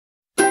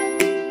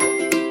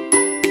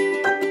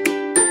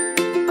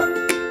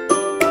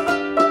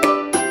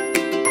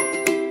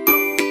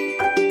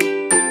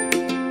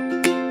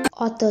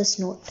Author's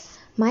note.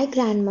 My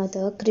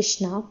grandmother,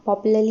 Krishna,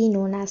 popularly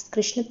known as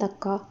Krishna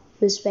Takka,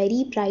 was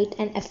very bright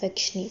and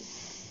affectionate.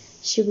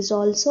 She was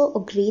also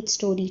a great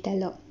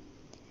storyteller.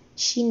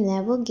 She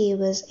never gave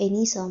us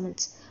any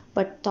sermons,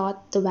 but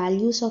taught the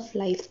values of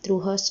life through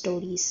her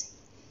stories.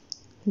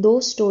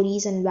 Those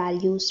stories and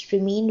values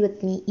remain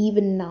with me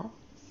even now.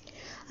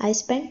 I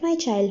spent my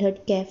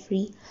childhood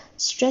carefree,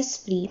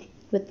 stress-free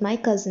with my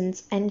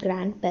cousins and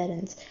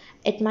grandparents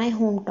at my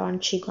hometown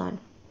Chigan,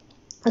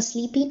 a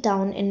sleepy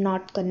town in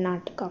North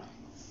Karnataka.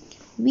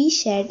 We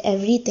shared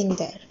everything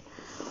there,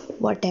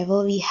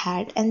 whatever we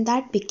had, and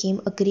that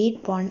became a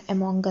great bond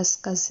among us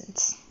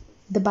cousins.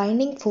 The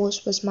binding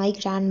force was my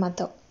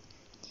grandmother.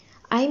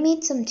 I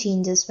made some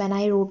changes when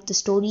I wrote the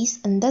stories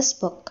in this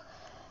book,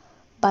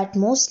 but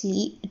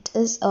mostly it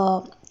is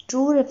a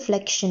true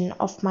reflection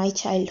of my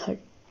childhood.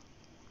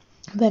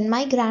 When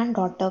my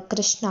granddaughter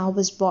Krishna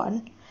was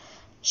born,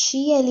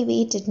 she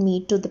elevated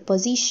me to the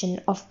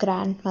position of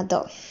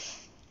grandmother.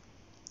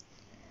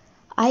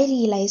 I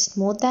realized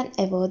more than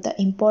ever the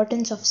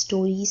importance of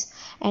stories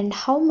and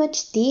how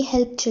much they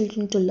help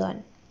children to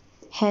learn.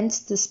 Hence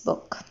this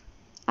book.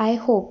 I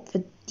hope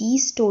with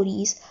these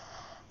stories,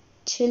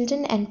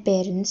 children and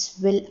parents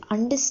will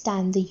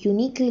understand the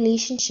unique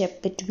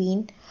relationship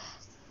between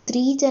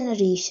three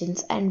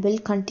generations and will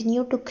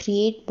continue to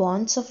create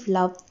bonds of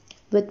love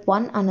with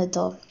one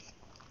another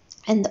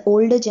and the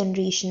older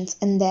generations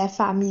and their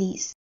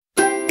families.